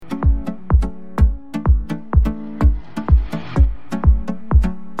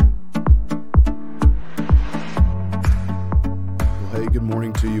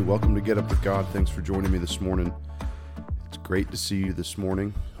Welcome to Get Up with God. Thanks for joining me this morning. It's great to see you this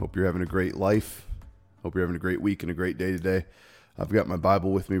morning. Hope you're having a great life. Hope you're having a great week and a great day today. I've got my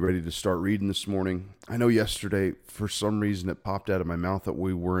Bible with me ready to start reading this morning. I know yesterday, for some reason, it popped out of my mouth that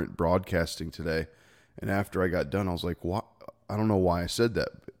we weren't broadcasting today. And after I got done, I was like, what? I don't know why I said that,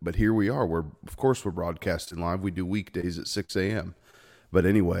 but here we are. Of course we're broadcasting live. We do weekdays at 6 a.m. But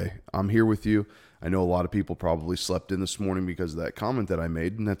anyway, I'm here with you. I know a lot of people probably slept in this morning because of that comment that I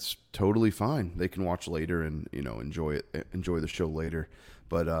made, and that's totally fine. They can watch later and, enjoy the show later.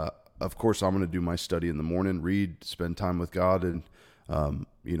 But, of course, I'm going to do my study in the morning, read, spend time with God, and,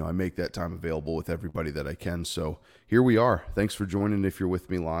 I make that time available with everybody that I can. So here we are. Thanks for joining. If you're with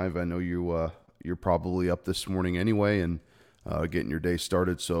me live, I know you're probably up this morning anyway and getting your day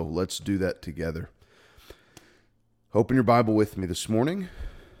started. So let's do that together. Open your Bible with me this morning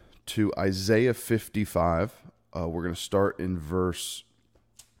to Isaiah 55. We're going to start in verse,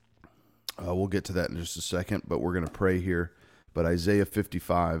 we'll get to that in just a second, but we're going to pray here. But Isaiah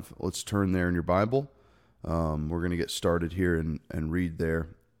 55, let's turn there in your Bible. We're going to get started here and read there.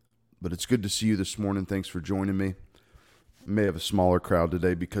 But it's good to see you this morning. Thanks for joining me. I may have a smaller crowd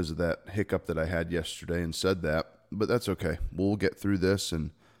today because of that hiccup that I had yesterday and said that, but that's okay. We'll get through this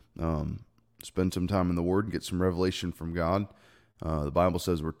and spend some time in the Word and get some revelation from God. The Bible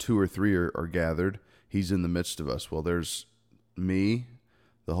says where two or three are gathered, He's in the midst of us. Well, there's me,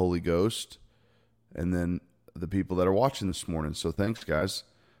 the Holy Ghost, and then the people that are watching this morning. So thanks, guys.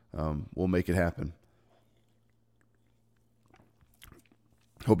 We'll make it happen.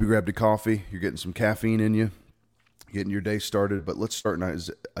 Hope you grabbed a coffee. You're getting some caffeine in you, getting your day started. But let's start in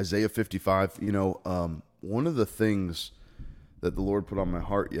Isaiah 55. One of the things that the Lord put on my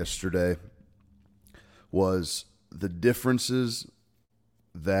heart yesterday was the differences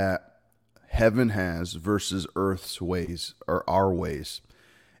that heaven has versus earth's ways or our ways.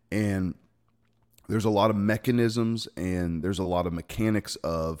 And there's a lot of mechanisms and there's a lot of mechanics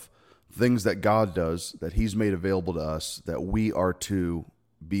of things that God does that He's made available to us that we are to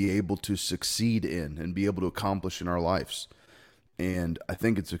be able to succeed in and be able to accomplish in our lives. And I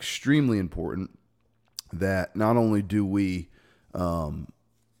think it's extremely important that not only do we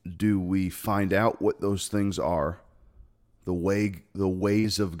find out what those things are, the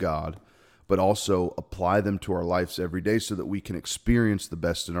ways of God, but also apply them to our lives every day so that we can experience the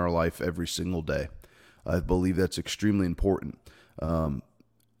best in our life every single day. I believe that's extremely important.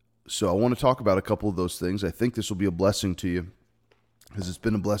 So I want to talk about a couple of those things. I think this will be a blessing to you, because it's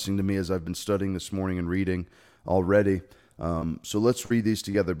been a blessing to me as I've been studying this morning and reading already. So let's read these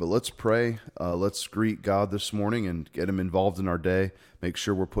together, but let's pray. Let's greet God this morning and get Him involved in our day. Make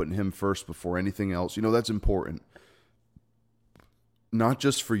sure we're putting Him first before anything else. That's important. Not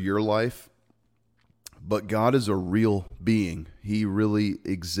just for your life, but God is a real being. He really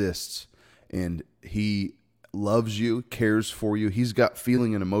exists, and He loves you, cares for you. He's got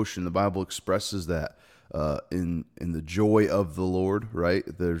feeling and emotion. The Bible expresses that in the joy of the Lord, right?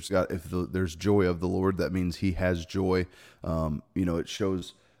 If there's joy of the Lord, that means He has joy. It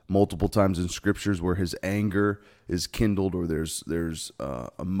shows multiple times in scriptures where His anger is kindled or there's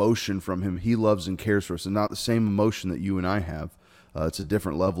emotion from Him. He loves and cares for us, and not the same emotion that you and I have. It's a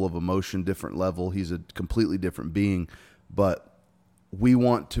different level of emotion, different level. He's a completely different being, but we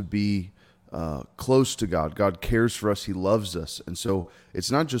want to be close to God. God cares for us. He loves us. And so it's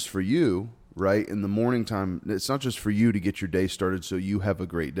not just for you, right? In the morning time, it's not just for you to get your day started so you have a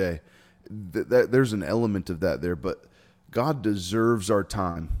great day. There's an element of that there, but God deserves our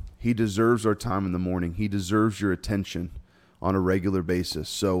time. He deserves our time in the morning. He deserves your attention on a regular basis.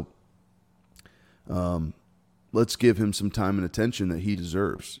 So let's give Him some time and attention that He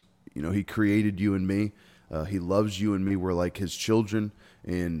deserves. He created you and me. He loves you and me. We're like His children.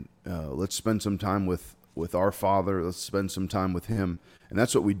 And let's spend some time with our Father. Let's spend some time with Him. And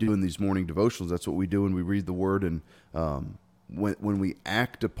that's what we do in these morning devotionals. That's what we do when we read the Word and when we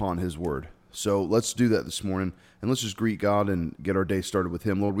act upon His Word. So let's do that this morning. And let's just greet God and get our day started with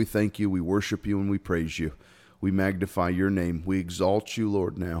Him. Lord, we thank You. We worship You and we praise You. We magnify Your name. We exalt You,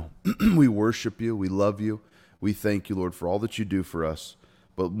 Lord, now. We worship You. We love You. We thank You, Lord, for all that You do for us.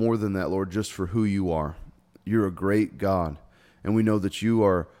 But more than that, Lord, just for who You are. You're a great God. And we know that You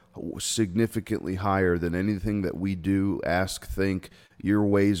are significantly higher than anything that we do, ask, think. Your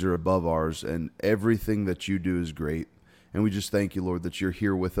ways are above ours, and everything that You do is great. And we just thank You, Lord, that You're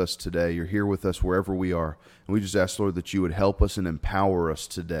here with us today. You're here with us wherever we are. And we just ask, Lord, that You would help us and empower us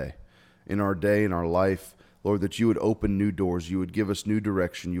today in our day, in our life. Lord, that You would open new doors. You would give us new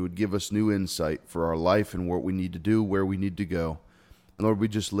direction. You would give us new insight for our life and what we need to do, where we need to go. And Lord, we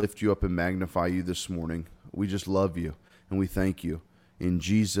just lift You up and magnify You this morning. We just love You and we thank You. In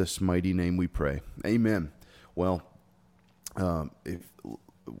Jesus' mighty name we pray. Amen. Well,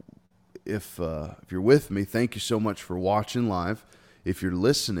 if you're with me, thank you so much for watching live. If you're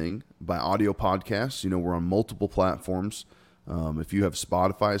listening by audio podcasts, we're on multiple platforms. If you have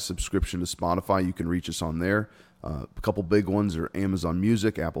Spotify, a subscription to Spotify, you can reach us on there. A couple big ones are Amazon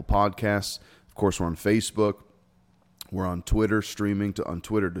Music, Apple Podcasts. Of course, we're on Facebook. We're on Twitter, streaming on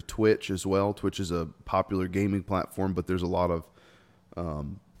Twitter to Twitch as well. Twitch is a popular gaming platform, but there's a lot of,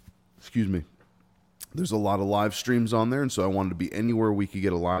 there's a lot of live streams on there. And so I wanted to be anywhere we could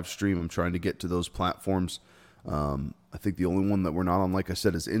get a live stream. I'm trying to get to those platforms. I think the only one that we're not on, like I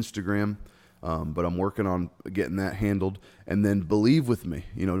said, is Instagram. But I'm working on getting that handled. And then believe with me,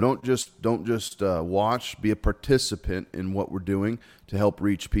 don't just watch, be a participant in what we're doing to help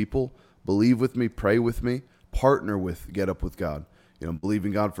reach people. Believe with me, pray with me, partner with Get Up With God. Believe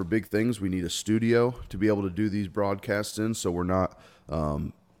in God for big things. We need a studio to be able to do these broadcasts in. So we're not,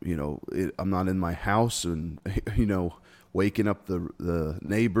 I'm not in my house and, waking up the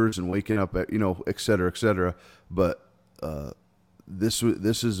neighbors and waking up, et cetera, et cetera. But, this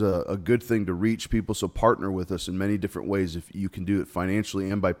is a good thing to reach people, so partner with us in many different ways. If you can do it financially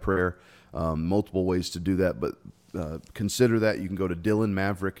and by prayer, multiple ways to do that. But consider that. You can go to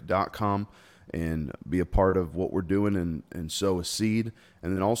DylanMaverick.com and be a part of what we're doing and sow a seed.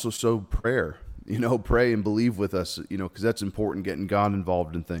 And then also sow prayer. Pray and believe with us, because that's important, getting God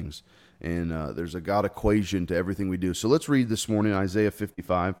involved in things. And there's a God equation to everything we do. So let's read this morning Isaiah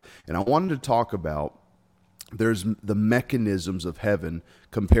 55. And I wanted to talk about there's the mechanisms of heaven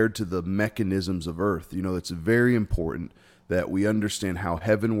compared to the mechanisms of earth. It's very important that we understand how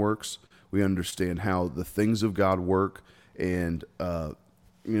heaven works. We understand how the things of God work. And,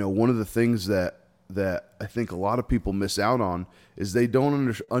 one of the things that I think a lot of people miss out on is they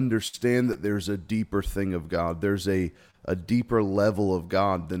don't understand that there's a deeper thing of God. There's a deeper level of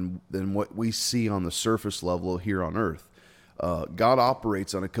God than what we see on the surface level here on earth. God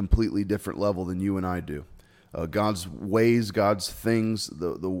operates on a completely different level than you and I do. God's ways, God's things,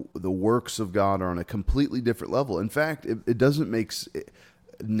 the works of God are on a completely different level. In fact, it doesn't make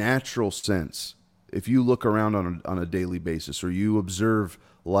natural sense if you look around on a daily basis or you observe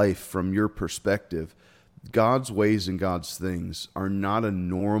life from your perspective. God's ways and God's things are not a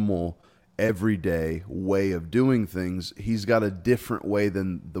normal, everyday way of doing things. He's got a different way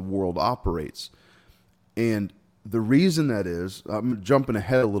than the world operates. And the reason that is, I'm jumping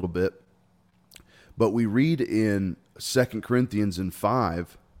ahead a little bit, but we read in 2 Corinthians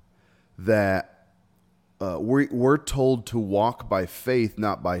 5 that we're told to walk by faith,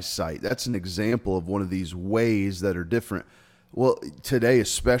 not by sight. That's an example of one of these ways that are different. Well, today,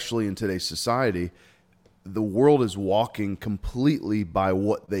 especially in today's society, the world is walking completely by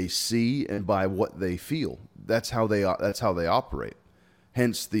what they see and by what they feel. That's how they operate.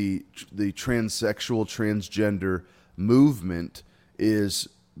 Hence, the transsexual, transgender movement is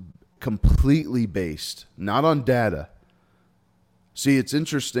completely based, not on data. See, it's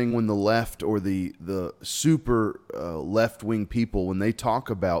interesting when the left or the super left-wing people, when they talk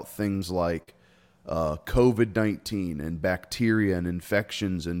about things like COVID-19 and bacteria and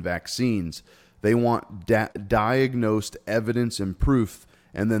infections and vaccines, they want diagnosed evidence and proof,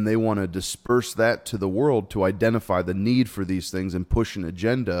 and then they want to disperse that to the world to identify the need for these things and push an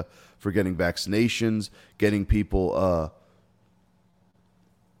agenda for getting vaccinations, getting people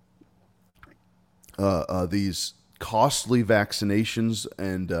these costly vaccinations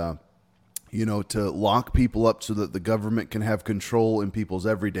and, to lock people up so that the government can have control in people's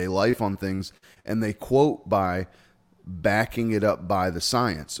everyday life on things. And they quote by backing it up by the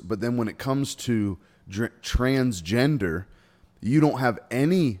science. But then when it comes to transgender, you don't have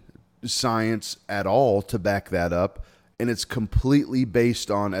any science at all to back that up. And it's completely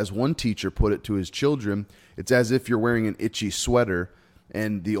based on, as one teacher put it to his children, it's as if you're wearing an itchy sweater.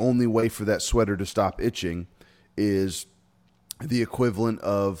 And the only way for that sweater to stop itching is the equivalent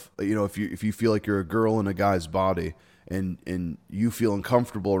of, if you feel like you're a girl in a guy's body and you feel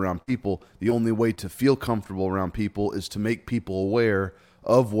uncomfortable around people, the only way to feel comfortable around people is to make people aware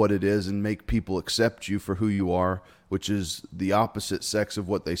of what it is and make people accept you for who you are, which is the opposite sex of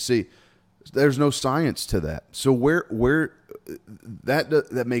what they see. There's no science to that. So where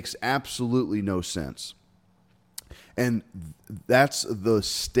that makes absolutely no sense. And that's the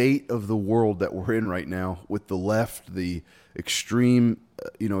state of the world that we're in right now with the left, the extremists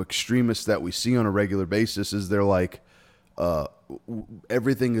that we see on a regular basis. Is they're like,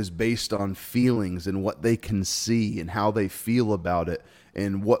 everything is based on feelings and what they can see and how they feel about it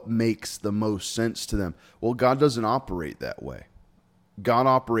and what makes the most sense to them. Well, God doesn't operate that way. God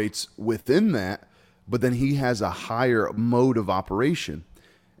operates within that, but then he has a higher mode of operation.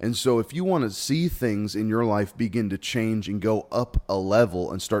 And so if you want to see things in your life begin to change and go up a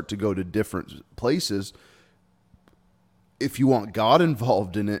level and start to go to different places, if you want God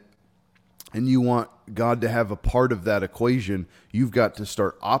involved in it and you want God to have a part of that equation, you've got to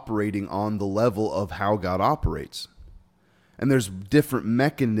start operating on the level of how God operates. And there's different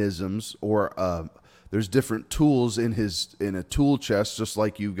mechanisms, or there's different tools in a tool chest, just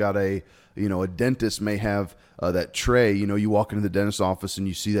like you got a dentist may have that tray. You walk into the dentist's office and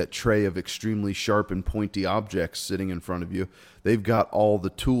you see that tray of extremely sharp and pointy objects sitting in front of you. They've got all the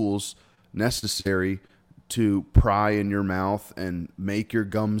tools necessary to pry in your mouth and make your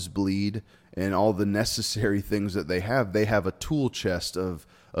gums bleed, and all the necessary things that they have. They have a tool chest of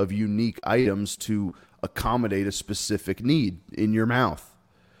unique items to accommodate a specific need in your mouth.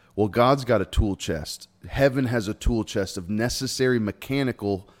 Well, God's got a tool chest. Heaven has a tool chest of necessary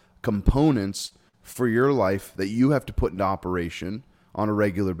mechanical components for your life that you have to put into operation on a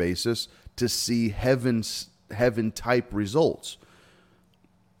regular basis to see heaven type results.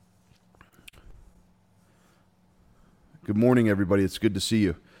 Good morning, everybody. It's good to see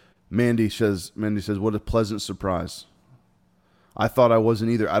you. Mandy says, what a pleasant surprise. I thought I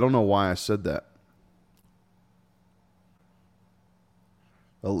wasn't either. I don't know why I said that.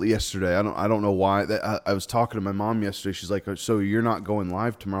 Yesterday, I don't know why. I was talking to my mom yesterday. She's like, "So you're not going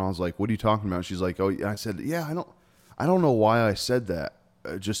live tomorrow?" I was like, "What are you talking about?" She's like, "Oh," I said, "Yeah, I don't know why I said that,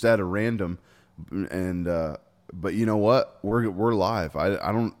 just at a random." And but you know what? We're live.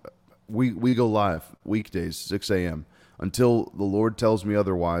 We go live weekdays 6 a.m. until the Lord tells me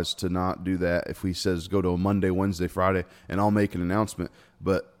otherwise to not do that. If He says go to a Monday, Wednesday, Friday, and I'll make an announcement.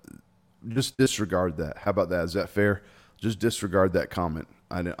 But just disregard that. How about that? Is that fair? Just disregard that comment.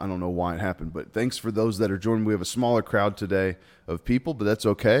 I don't know why it happened, but thanks for those that are joining. We have a smaller crowd today of people, but that's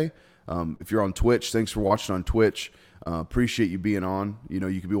okay. If you're on Twitch, thanks for watching on Twitch. Appreciate you being on. You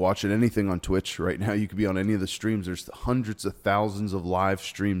could be watching anything on Twitch right now. You could be on any of the streams. There's hundreds of thousands of live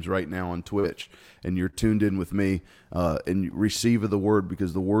streams right now on Twitch, and you're tuned in with me and receive of the word,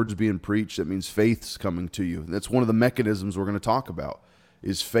 because the word's being preached. That means faith's coming to you. That's one of the mechanisms we're going to talk about,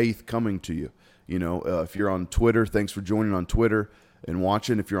 is faith coming to you. If you're on Twitter, thanks for joining on Twitter and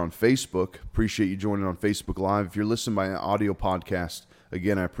watching. If you're on Facebook, appreciate you joining on Facebook Live. If you're listening by an audio podcast,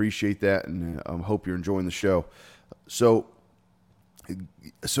 again, I appreciate that, and I hope you're enjoying the show. So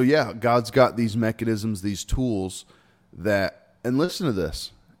yeah, God's got these mechanisms, these tools that, and listen to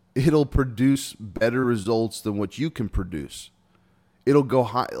this, it'll produce better results than what you can produce. It'll go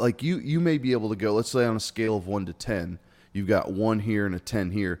high. Like you may be able to go, let's say on a scale of 1 to 10, you've got 1 here and a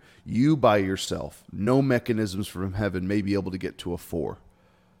 10 here. You by yourself, no mechanisms from heaven, may be able to get to a 4.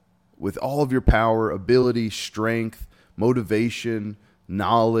 With all of your power, ability, strength, motivation,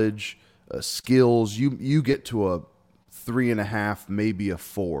 knowledge, skills, you get to a 3.5, maybe a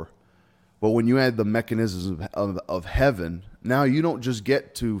 4. But when you add the mechanisms of heaven, now you don't just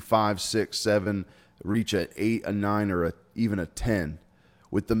get to 5, 6, 7, reach an 8, a 9, or even a 10.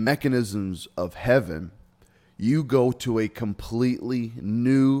 With the mechanisms of heaven, you go to a completely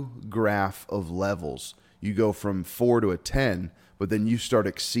new graph of levels. You go from 4 to a 10, but then you start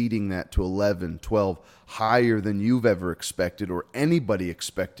exceeding that to 11, 12, higher than you've ever expected or anybody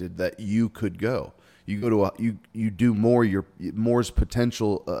expected that you could go. You go to you do more. More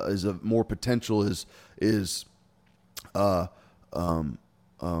potential is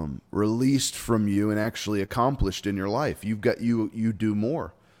released from you and actually accomplished in your life. You do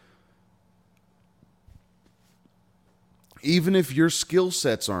more. Even if your skill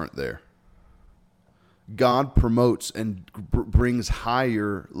sets aren't there, God promotes and brings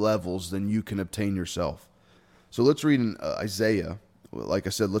higher levels than you can obtain yourself. So let's read in Isaiah. Like I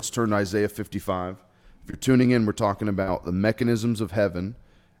said, let's turn to Isaiah 55. If you're tuning in, we're talking about the mechanisms of heaven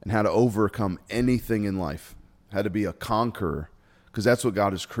and how to overcome anything in life, how to be a conqueror, because that's what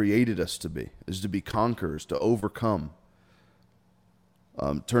God has created us to be, is to be conquerors, to overcome.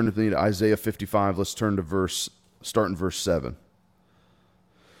 Turn with me to Isaiah 55. Let's turn to start in verse 7.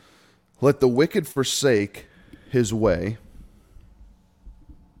 Let the wicked forsake his way.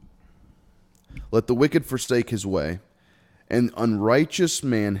 Let the wicked forsake his way, and unrighteous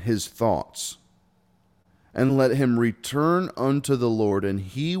man his thoughts. And let him return unto the Lord, and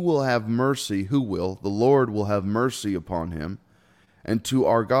he will have mercy. Who will? The Lord will have mercy upon him, and to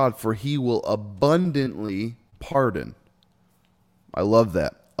our God, for he will abundantly pardon. I love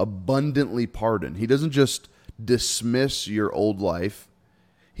that. Abundantly pardon. He doesn't just dismiss your old life.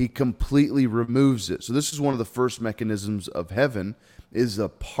 He completely removes it. So this is one of the first mechanisms of heaven, is a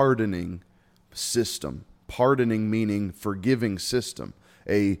pardoning system. Pardoning meaning forgiving system.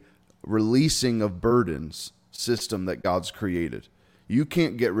 A releasing of burdens system that God's created. You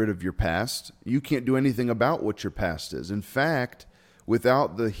can't get rid of your past. You can't do anything about what your past is. In fact,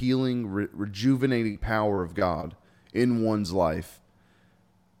 without the healing, rejuvenating power of God in one's life,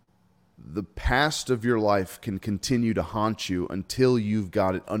 the past of your life can continue to haunt you until you've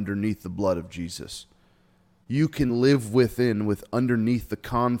got it underneath the blood of Jesus. You can live underneath the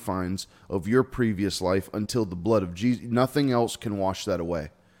confines of your previous life until the blood of Jesus. Nothing else can wash that away.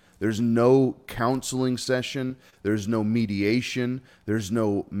 There's no counseling session. There's no mediation. There's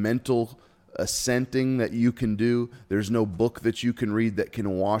no mental assenting that you can do. There's no book that you can read that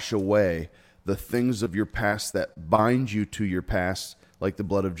can wash away the things of your past that bind you to your past like the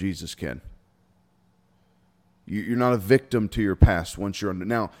blood of Jesus can. You're not a victim to your past once you're under.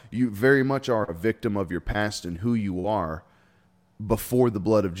 Now, you very much are a victim of your past and who you are before the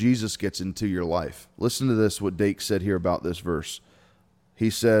blood of Jesus gets into your life. Listen to this, what Dake said here about this verse. He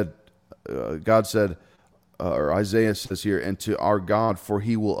said, God said, or Isaiah says here, and to our God, for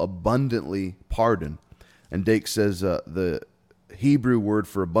he will abundantly pardon. And Dake says the Hebrew word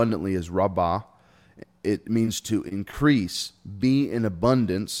for abundantly is rabbah. It means to increase, be in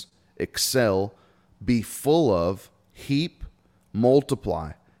abundance, excel, be full of, heap,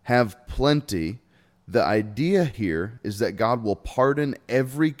 multiply, have plenty. The idea here is that God will pardon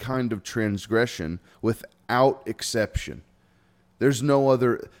every kind of transgression without exception. There's no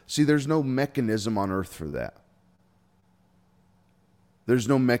mechanism on earth for that. There's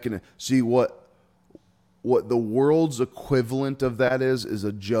no mechanism. See, what the world's equivalent of that is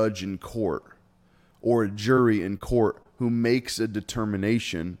a judge in court or a jury in court who makes a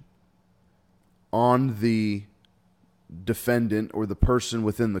determination on the defendant or the person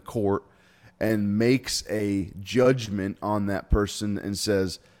within the court and makes a judgment on that person and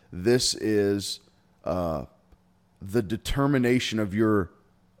says, this is the determination of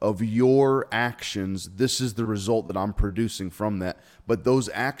your actions. This is the result that I'm producing from that. But those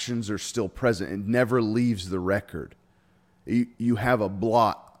actions are still present. It never leaves the record. You have a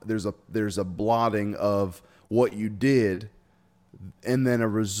blot. There's a blotting of what you did, and then a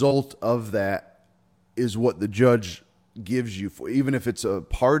result of that is what the judge gives you for. Even if it's a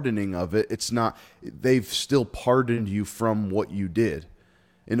pardoning of it, it's not. They've still pardoned you from what you did.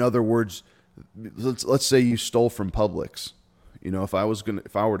 In other words, let's say you stole from Publix. You know, if I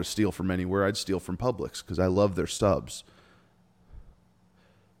were to steal from anywhere, I'd steal from Publix because I love their subs.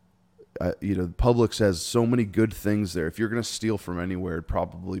 Publix has so many good things there. If you're going to steal from anywhere, it'd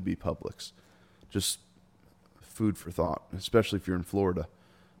probably be Publix. Just food for thought, especially if you're in Florida.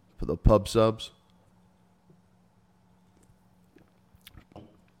 For the pub subs,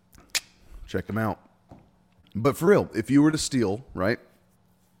 check them out. But for real, if you were to steal, right?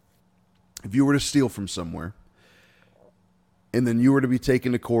 If you were to steal from somewhere, and then you were to be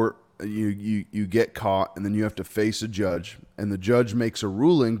taken to court, you get caught, and then you have to face a judge, and the judge makes a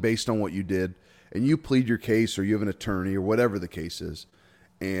ruling based on what you did, and you plead your case, or you have an attorney, or whatever the case is,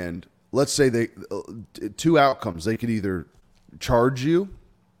 and let's say two outcomes. They could either charge you,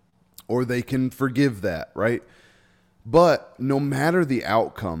 or they can forgive that, right? But no matter the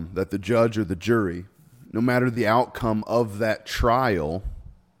outcome that the judge or the jury, no matter the outcome of that trial,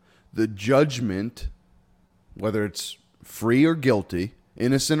 the judgment, whether it's free or guilty,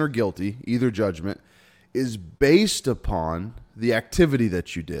 innocent or guilty, either judgment, is based upon the activity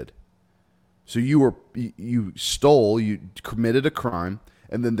that you did. So you stole, you committed a crime,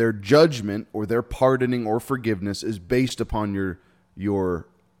 and then their judgment or their pardoning or forgiveness is based upon your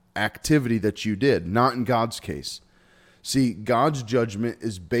activity that you did, not in God's case. See, God's judgment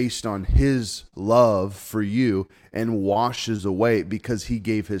is based on his love for you and washes away because he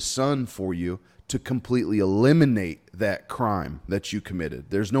gave his son for you to completely eliminate that crime that you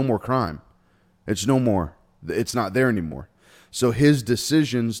committed. There's no more crime. It's no more. It's not there anymore. So his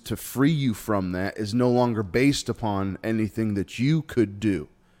decisions to free you from that is no longer based upon anything that you could do.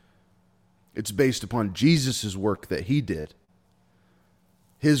 It's based upon Jesus' work that he did.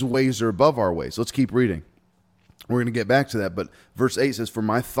 His ways are above our ways. Let's keep reading. We're going to get back to that, but verse 8 says, "For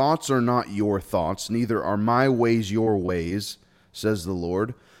my thoughts are not your thoughts, neither are my ways your ways, says the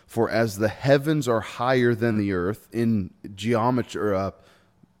Lord. For as the heavens are higher than the earth," in geometry,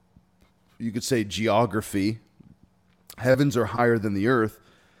 you could say geography, heavens are higher than the earth,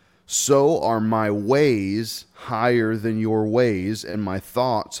 "so are my ways higher than your ways, and my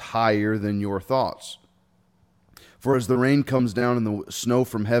thoughts higher than your thoughts. For as the rain comes down and the snow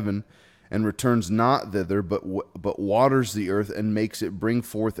from heaven, and returns not thither, but waters the earth and makes it bring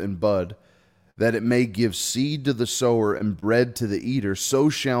forth and bud, that it may give seed to the sower and bread to the eater, so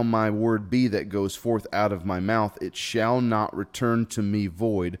shall my word be that goes forth out of my mouth. It shall not return to me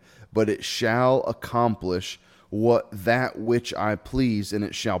void, but it shall accomplish that which I please, and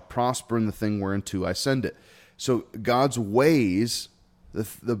it shall prosper in the thing whereunto I send it. So God's ways,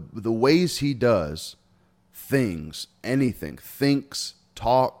 the ways he does things, anything, thinks,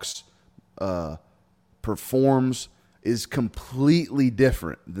 talks, performs, is completely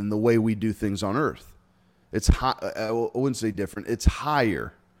different than the way we do things on earth. It's high, I wouldn't say different. It's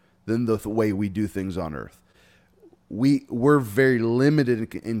higher than the way we do things on earth. We're very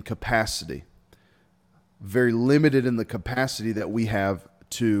limited in capacity, very limited in the capacity that we have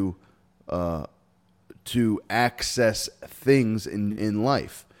to access things in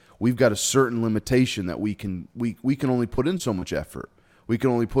life. We've got a certain limitation that we can only put in so much effort. We can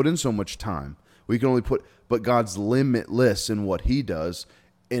only put in so much time. But God's limitless in what he does,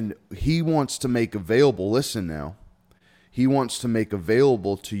 and he wants to make available, listen now, he wants to make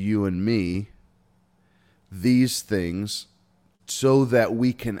available to you and me these things so that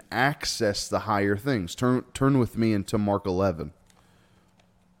we can access the higher things. Turn with me into Mark 11.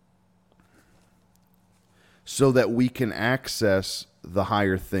 So that we can access the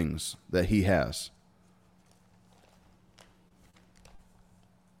higher things that he has.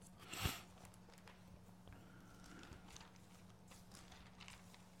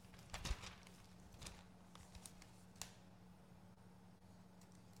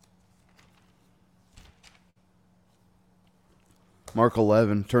 Mark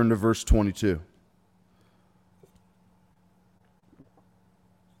 11, turn to verse 22.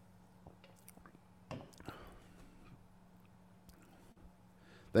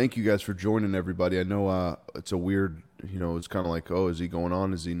 Thank you guys for joining, everybody. I know it's a weird, it's kind of like, oh, is he going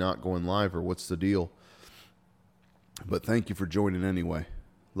on? Is he not going live? Or what's the deal? But thank you for joining anyway.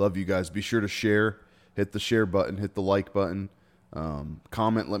 Love you guys. Be sure to share. Hit the share button. Hit the like button.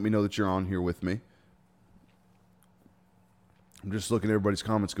 Comment. Let me know that you're on here with me. I'm just looking at everybody's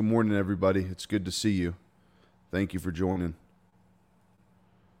comments. Good morning, everybody. It's good to see you. Thank you for joining.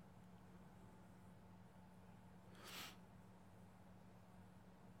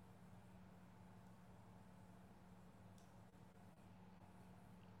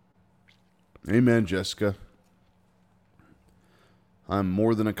 Amen, Jessica. I'm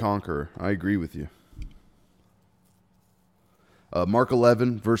more than a conqueror. I agree with you. Mark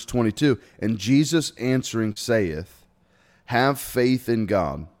 11, verse 22. And Jesus answering saith, have faith in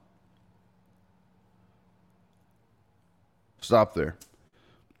God. Stop there.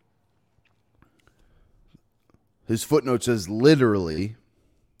 His footnote says literally.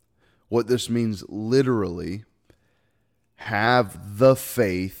 What this means literally, have the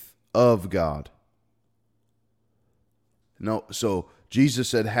faith of God. No, so Jesus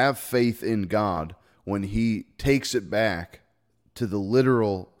said, have faith in God. When he takes it back to the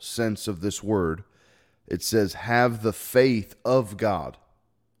literal sense of this word, it says, have the faith of God.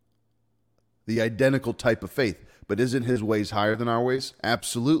 The identical type of faith. But isn't his ways higher than our ways?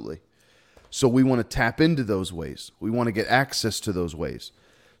 Absolutely. So we want to tap into those ways. We want to get access to those ways.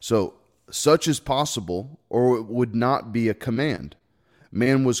 So such is possible, or it would not be a command.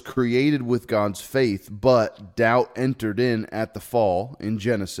 Man was created with God's faith, but doubt entered in at the fall in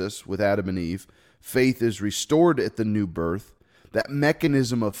Genesis with Adam and Eve. Faith is restored at the new birth. That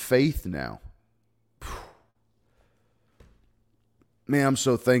mechanism of faith now. Man, I'm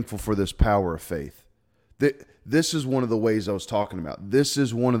so thankful for this power of faith. This is one of the ways I was talking about. This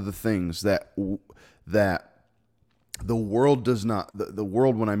is one of the things that the world does not, the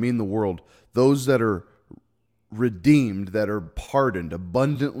world, when I mean the world, those that are redeemed, that are pardoned,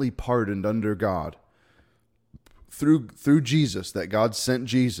 abundantly pardoned under God, through Jesus, that God sent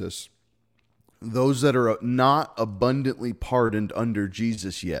Jesus, those that are not abundantly pardoned under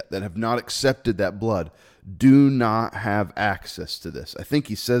Jesus yet, that have not accepted that blood, do not have access to this. I think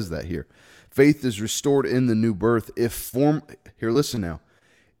he says that here. Faith is restored in the new birth here, listen now.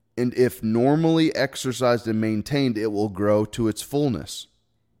 And if normally exercised and maintained, it will grow to its fullness.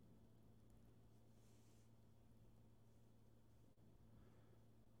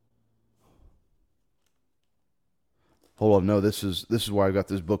 Hold on, no, this is why I got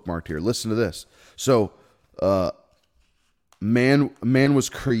this bookmarked here. Listen to this. So, man was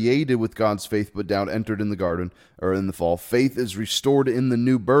created with God's faith, but doubt entered in the garden, or in the fall. Faith is restored in the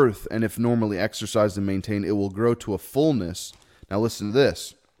new birth, and if normally exercised and maintained, it will grow to a fullness. Now listen to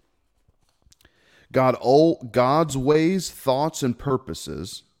this. God's ways, thoughts, and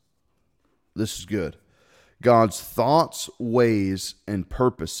purposes. This is good. God's thoughts, ways, and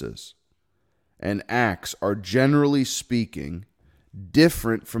purposes and acts are, generally speaking,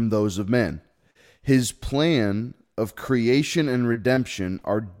 different from those of men. His plan of creation and redemption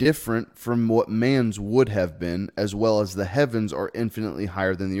are different from what man's would have been, as well as the heavens are infinitely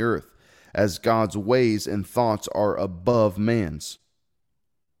higher than the earth, as God's ways and thoughts are above man's.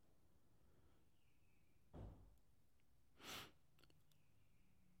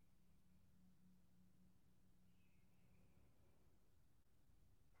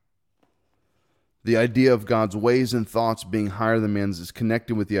 The idea of God's ways and thoughts being higher than man's is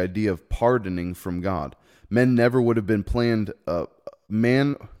connected with the idea of pardoning from God. Men never would have been planned.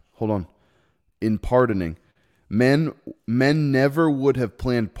 In pardoning, men never would have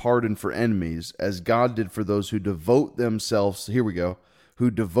planned pardon for enemies, as God did for those who devote themselves. Here we go.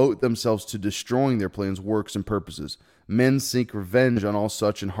 Who devote themselves to destroying their plans, works, and purposes. Men seek revenge on all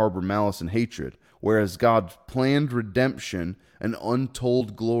such and harbor malice and hatred, whereas God planned redemption and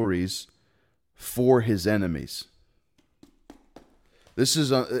untold glories for his enemies. This is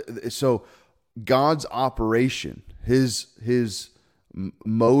so God's operation, his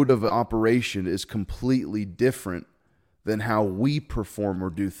mode of operation is completely different than how we perform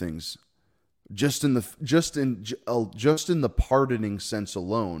or do things. Just in the pardoning sense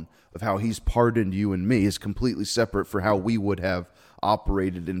alone of how he's pardoned you and me is completely separate for how we would have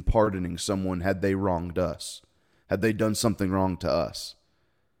operated in pardoning someone had they wronged us, had they done something wrong to us.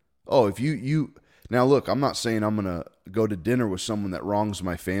 Oh, if you now look, I'm not saying I'm going to go to dinner with someone that wrongs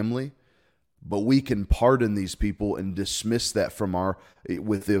my family, but we can pardon these people and dismiss that from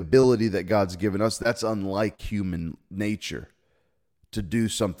with the ability that God's given us. That's unlike human nature to do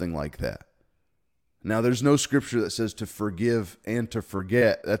something like that. Now, there's no scripture that says to forgive and to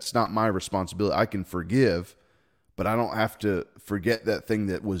forget. That's not my responsibility. I can forgive, but I don't have to forget that thing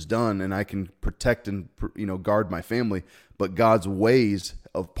that was done, and I can protect and guard my family. But God's ways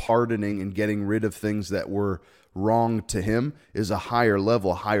of pardoning and getting rid of things that were wrong to him is a higher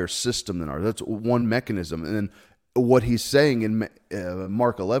level, a higher system than ours. That's one mechanism. And then what he's saying in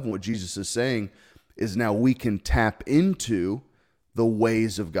Mark 11, what Jesus is saying is now we can tap into the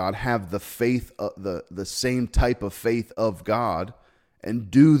ways of God, have the faith, the same type of faith of God,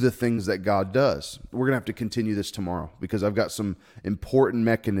 and do the things that God does. We're going to have to continue this tomorrow because I've got some important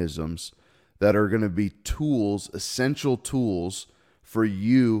mechanisms that are going to be tools, essential tools for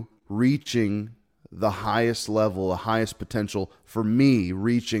you reaching the highest level, the highest potential, for me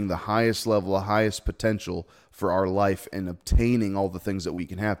reaching the highest level, the highest potential for our life and obtaining all the things that we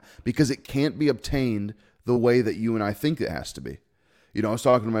can have, because it can't be obtained the way that you and I think it has to be. I was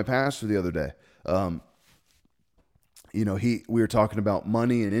talking to my pastor the other day. We were talking about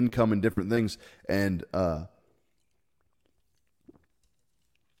money and income and different things. And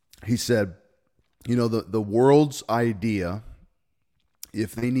he said, the world's idea,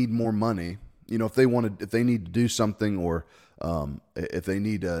 if they need more money, if they need to do something, or if they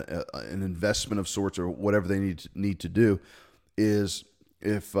need an investment of sorts or whatever they need to do, is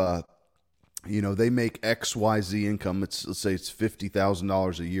if they make X, Y, Z income. Let's say it's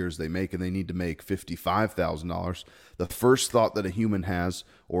 $50,000 a year as they make, and they need to make $55,000. The first thought that a human has,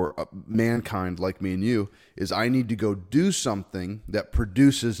 or mankind like me and you, is I need to go do something that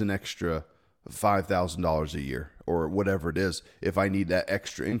produces an extra $5,000 a year, or whatever it is, if I need that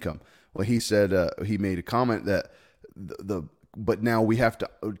extra income. Well, he said, he made a comment that but now we have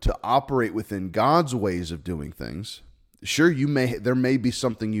to operate within God's ways of doing things. Sure, there may be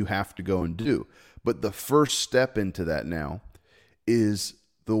something you have to go and do, but the first step into that now is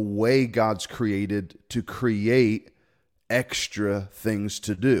the way God's created to create extra things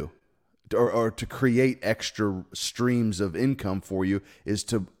to do, or to create extra streams of income for you, is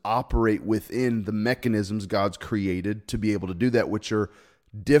to operate within the mechanisms God's created to be able to do that, which are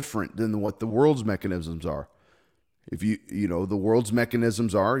different than what the world's mechanisms are. If the world's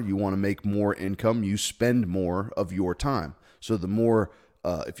mechanisms are, you want to make more income, you spend more of your time. So the more,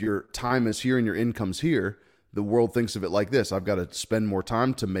 if your time is here and your income's here, the world thinks of it like this: I've got to spend more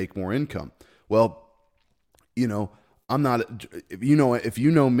time to make more income. Well, I'm not, if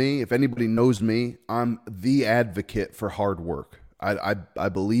you know me, if anybody knows me, I'm the advocate for hard work. I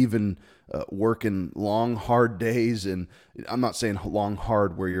believe in working long, hard days, and I'm not saying long,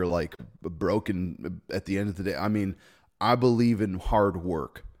 hard where you're like broken at the end of the day. I mean, I believe in hard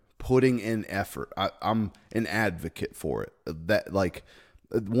work, putting in effort. I'm an advocate for it. That like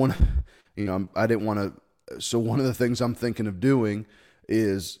one, I didn't want to. So one of the things I'm thinking of doing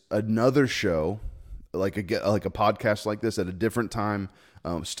is another show, like a podcast like this at a different time.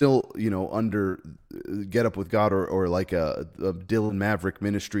 Still, under Get Up With God, or like a Dylan Maverick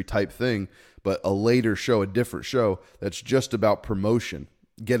ministry type thing, but a later show, a different show that's just about promotion,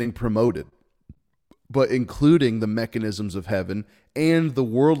 getting promoted, but including the mechanisms of heaven and the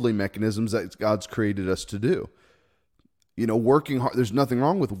worldly mechanisms that God's created us to do. Working hard, there's nothing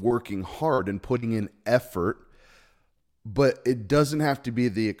wrong with working hard and putting in effort, but it doesn't have to be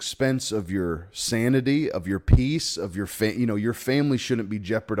at the expense of your sanity, of your peace, of your your family shouldn't be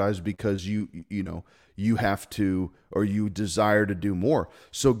jeopardized because you have to, or you desire to do more.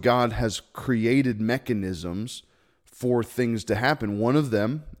 So God has created mechanisms for things to happen. One of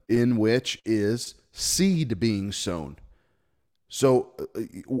them in which is seed being sown. So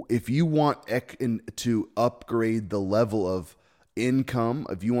if you want to upgrade the level of income,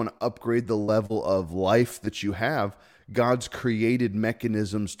 if you want to upgrade the level of life that you have, God's created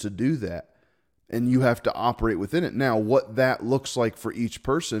mechanisms to do that. And you have to operate within it. Now, what that looks like for each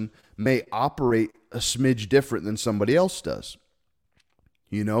person may operate a smidge different than somebody else does.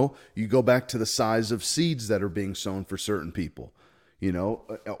 You go back to the size of seeds that are being sown for certain people,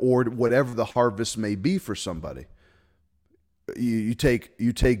 or whatever the harvest may be for somebody. You take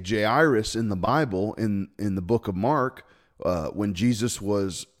Jairus in the Bible, in the book of Mark, when Jesus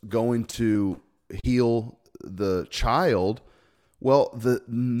was going to heal the child. Well, the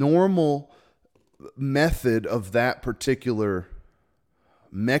normal method of that particular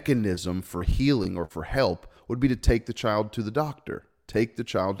mechanism for healing or for help would be to take the child to the doctor, take the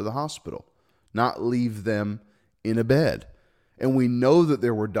child to the hospital, not leave them in a bed. And we know that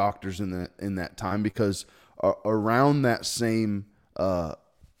there were doctors in that time, because around that same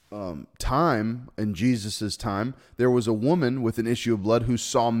time, in Jesus's time, there was a woman with an issue of blood who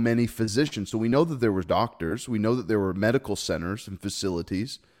saw many physicians. So we know that there were doctors, we know that there were medical centers and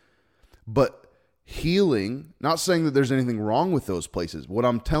facilities, but healing, not saying that there's anything wrong with those places. What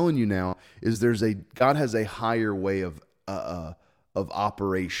I'm telling you now is God has a higher way of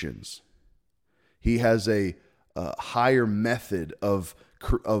operations. He has a higher method of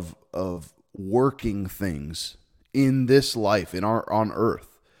working things in this life, on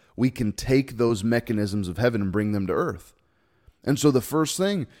earth. We can take those mechanisms of heaven and bring them to earth. And so the first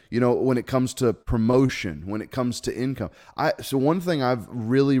thing, when it comes to promotion, when it comes to income, so one thing I've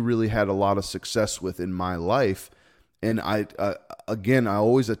really, really had a lot of success with in my life, and I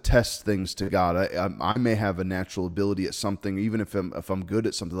always attest things to God. I may have a natural ability at something, even if I'm good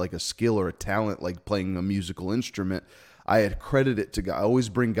at something like a skill or a talent, like playing a musical instrument. I accredit it to God. I always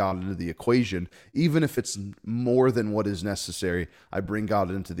bring God into the equation. Even if it's more than what is necessary, I bring God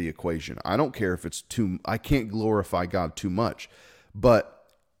into the equation. I don't care if it's I can't glorify God too much. But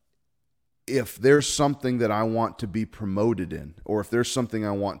if there's something that I want to be promoted in, or if there's something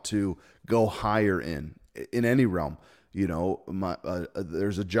I want to go higher in any realm,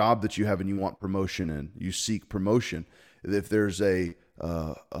 there's a job that you have and you want promotion in, you seek promotion. If there's an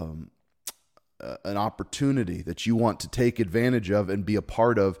opportunity that you want to take advantage of and be a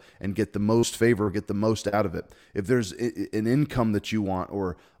part of and get the most favor, get the most out of it. If there's an income that you want,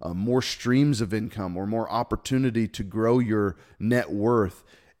 or more streams of income, or more opportunity to grow your net worth,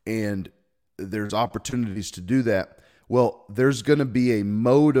 and there's opportunities to do that, well, there's going to be a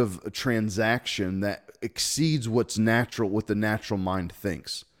mode of transaction that exceeds what's natural, what the natural mind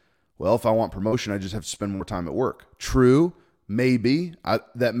thinks. Well, if I want promotion, I just have to spend more time at work. True. Maybe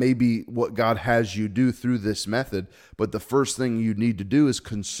that may be what God has you do through this method, but the first thing you need to do is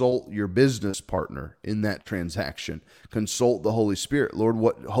consult your business partner in that transaction. Consult the Holy Spirit. Lord,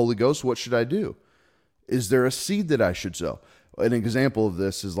 Holy Ghost, what should I do? Is there a seed that I should sow? An example of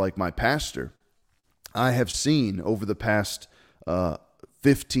this is like my pastor. I have seen over the past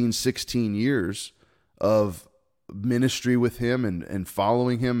 15, 16 years of ministry with him and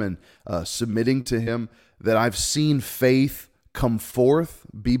following him and submitting to him, that I've seen faith come forth,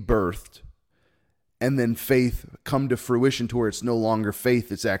 be birthed, and then faith come to fruition to where it's no longer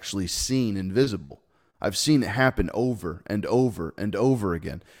faith, it's actually seen and visible. I've seen it happen over and over and over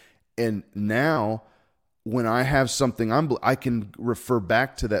again. And now when I have something, I can refer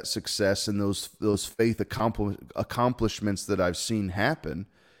back to that success and those faith accomplishments that I've seen happen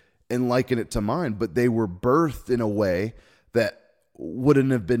and liken it to mine, but they were birthed in a way that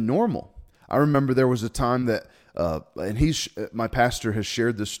wouldn't have been normal. I remember there was a time that, and my pastor has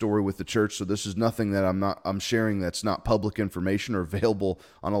shared this story with the church, so this is nothing that I'm sharing that's not public information or available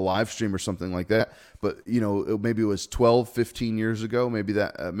on a live stream or something like that. But, maybe it was 12, 15 years ago,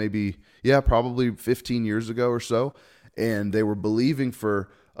 probably 15 years ago or so. And they were believing for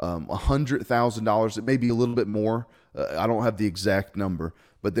 $100,000. It may be a little bit more. I don't have the exact number,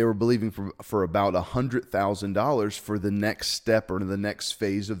 but they were believing for about $100,000 for the next step or the next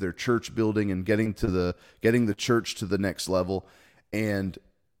phase of their church building and getting the church to the next level. And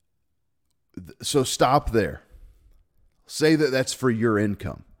so stop there. Say that that's for your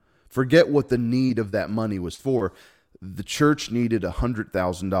income. Forget what the need of that money was for. The church needed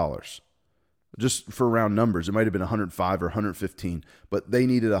 $100,000. Just for round numbers, it might have been 105 or 115, but they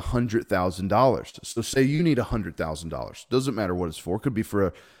needed $100,000. So say you need $100,000. Doesn't matter what it's for. It could be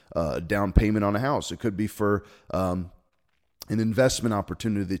for a down payment on a house. It could be for an investment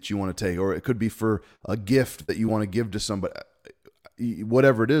opportunity that you want to take, or it could be for a gift that you want to give to somebody.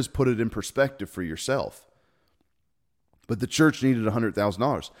 Whatever it is, put it in perspective for yourself. But the church needed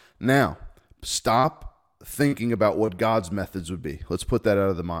 $100,000. Now, stop thinking about what God's methods would be. Let's put that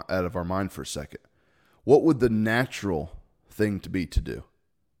out of our mind for a second. What would the natural thing to be to do?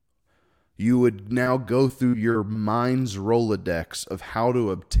 You would now go through your mind's Rolodex of how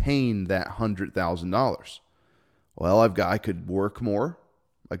to obtain that $100,000. Well, I could work more.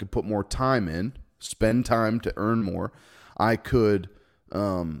 I could put more time in, spend time to earn more. I could get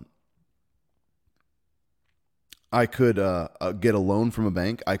a loan from a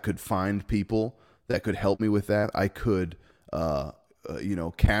bank. I could find people that could help me with that. I could,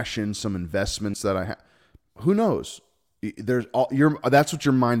 cash in some investments that I have. Who knows? That's what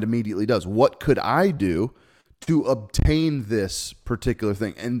your mind immediately does. What could I do to obtain this particular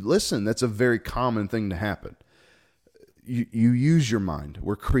thing? And listen, that's a very common thing to happen. You use your mind.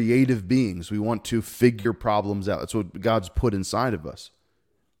 We're creative beings. We want to figure problems out. That's what God's put inside of us.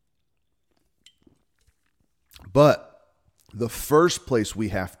 But the first place we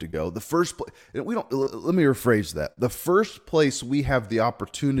have to go, let me rephrase that. The first place we have the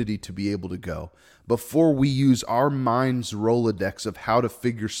opportunity to be able to go before we use our mind's Rolodex of how to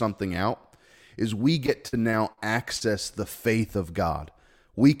figure something out is we get to now access the faith of God.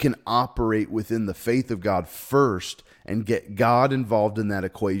 We can operate within the faith of God first and get God involved in that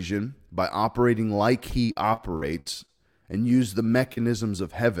equation by operating like He operates and use the mechanisms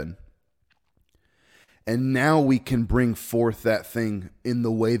of heaven. And now we can bring forth that thing in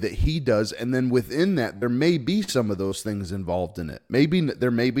the way that He does. And then within that, there may be some of those things involved in it. Maybe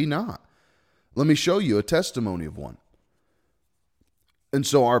there may be not. Let me show you a testimony of one. And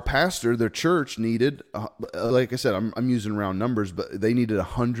so our pastor, their church needed, like I said, I'm using round numbers, but they needed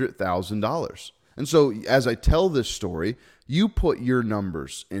 $100,000. And so as I tell this story, you put your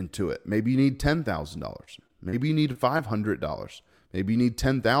numbers into it. Maybe you need $10,000. Maybe you need $500. Maybe you need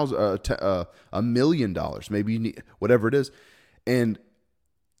 $1 million. Maybe you need whatever it is. And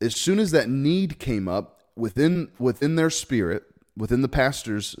as soon as that need came up within their spirit, within the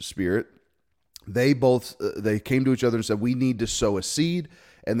pastor's spirit, they came to each other and said, we need to sow a seed.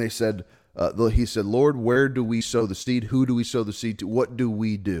 And they said, he said, Lord, where do we sow the seed? Who do we sow the seed to? What do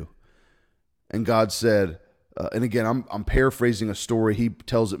we do? And God said, and again, I'm paraphrasing a story. He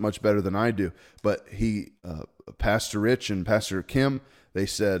tells it much better than I do. But Pastor Rich and Pastor Kim, they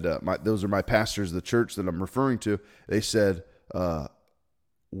said, those are my pastors of the church that I'm referring to. They said,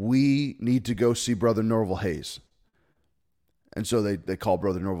 we need to go see Brother Norval Hayes. And so they call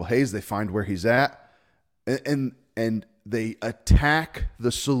Brother Norval Hayes. They find where he's at, and they attack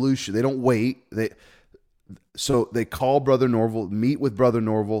the solution. They don't wait. So they call Brother Norval, meet with Brother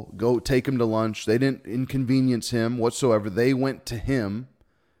Norval, go take him to lunch. They didn't inconvenience him whatsoever. They went to him,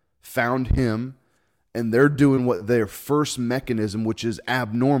 found him, and they're doing what their first mechanism, which is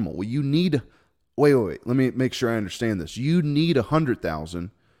abnormal. Well, you need, wait. Let me make sure I understand this. You need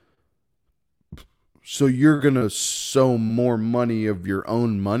 100,000. So you're going to sow more money of your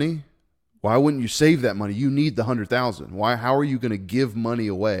own money? Why wouldn't you save that money? You need the 100,000. Why? How are you going to give money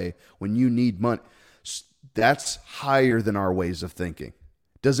away when you need money? That's higher than our ways of thinking.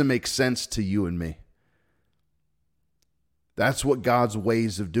 Doesn't make sense to you and me. That's what God's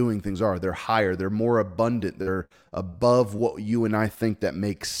ways of doing things are. They're higher. They're more abundant. They're above what you and I think that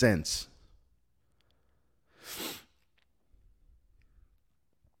makes sense.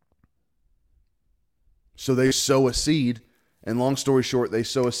 So they sow a seed, and long story short, they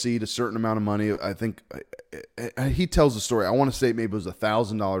sow a seed, a certain amount of money. I think he tells the story. I want to say maybe it was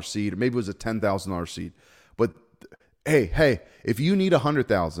 $1,000 seed, or maybe it was a $10,000 seed. But hey, if you need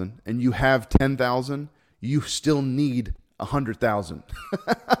 100,000 and you have 10,000, you still need 100,000.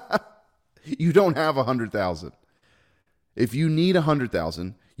 You don't have 100,000. If you need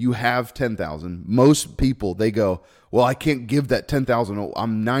 100,000, you have 10,000. Most people, they go, well, I can't give that 10,000.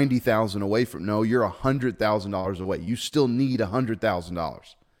 I'm 90,000 away from. No, you're $100,000 away. You still need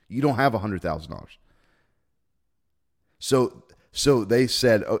 $100,000. You don't have $100,000. So they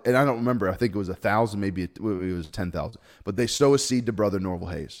said, and I don't remember. I think it was 1,000, maybe it was 10,000. But they sow a seed to Brother Norval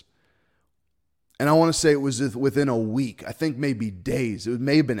Hayes. And I want to say it was within a week. I think maybe days. It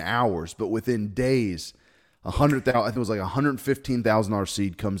may have been hours, but within days, 100,000. I think it was like $115,000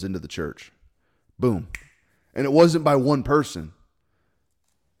 seed comes into the church. Boom. And it wasn't by one person.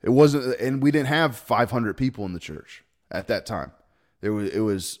 It wasn't, and we didn't have 500 people in the church at that time. It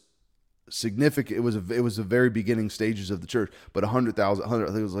was significant. It was the very beginning stages of the church, but 100,000, I think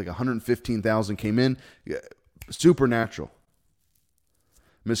it was like 115,000 came in. Yeah, supernatural.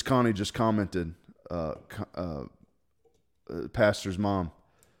 Miss Connie just commented, pastor's mom,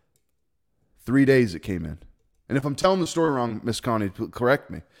 3 days it came in. And if I'm telling the story wrong, Miss Connie, correct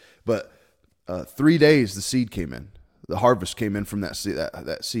me. But 3 days the seed came in. The harvest came in from that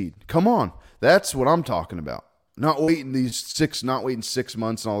seed. Come on. That's what I'm talking about. Not waiting 6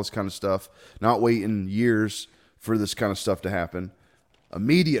 months and all this kind of stuff. Not waiting years for this kind of stuff to happen.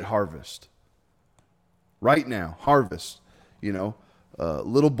 Immediate harvest. Right now, harvest.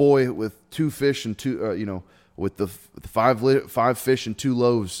 Little boy with 2 fish and 2, with the 5 fish and 2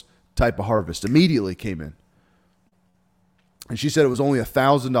 loaves type of harvest. Immediately came in. And she said it was only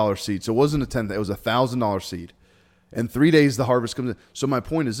 $1,000 seed. So it wasn't a $10,000, it was $1,000 seed. In 3 days, the harvest comes in. So my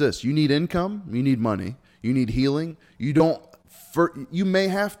point is this: you need income, you need money, you need healing. You may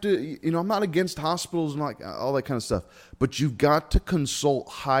have to, I'm not against hospitals and like all that kind of stuff, but you've got to consult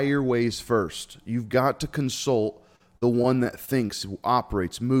higher ways first. You've got to consult the one that thinks,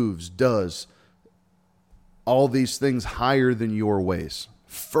 operates, moves, does all these things higher than your ways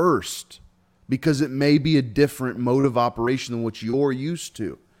first, because it may be a different mode of operation than what you're used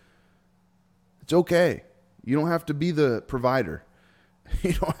to. It's okay. You don't have to be the provider.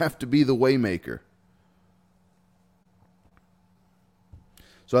 You don't have to be the way maker.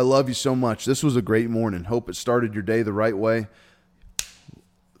 So I love you so much. This was a great morning. Hope it started your day the right way.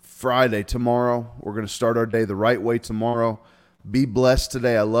 Friday, tomorrow, we're going to start our day the right way tomorrow. Be blessed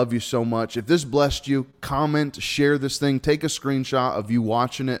today. I love you so much. If this blessed you, comment, share this thing. Take a screenshot of you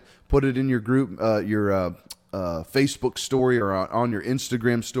watching it. Put it in your group, your Facebook story, or on your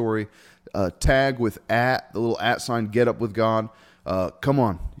Instagram story. Tag with the little @ Get Up With God. Come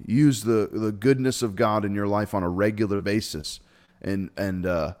on. Use the goodness of God in your life on a regular basis. And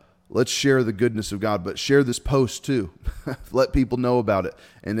let's share the goodness of God, but share this post too. Let people know about it.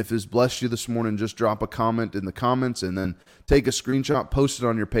 And if this blessed you this morning, just drop a comment in the comments and then take a screenshot, post it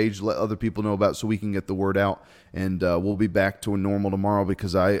on your page, let other people know about it so we can get the word out. And we'll be back to a normal tomorrow,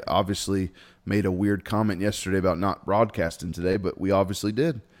 because I obviously made a weird comment yesterday about not broadcasting today, but we obviously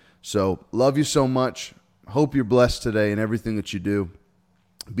did. So love you so much. Hope you're blessed today in everything that you do.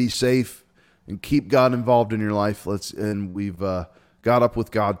 Be safe and keep God involved in your life. We've got up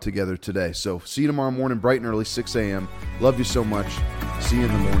with God together today. So see you tomorrow morning, bright and early, 6 a.m. Love you so much. See you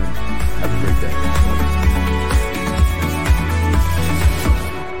in the morning. Have a great day.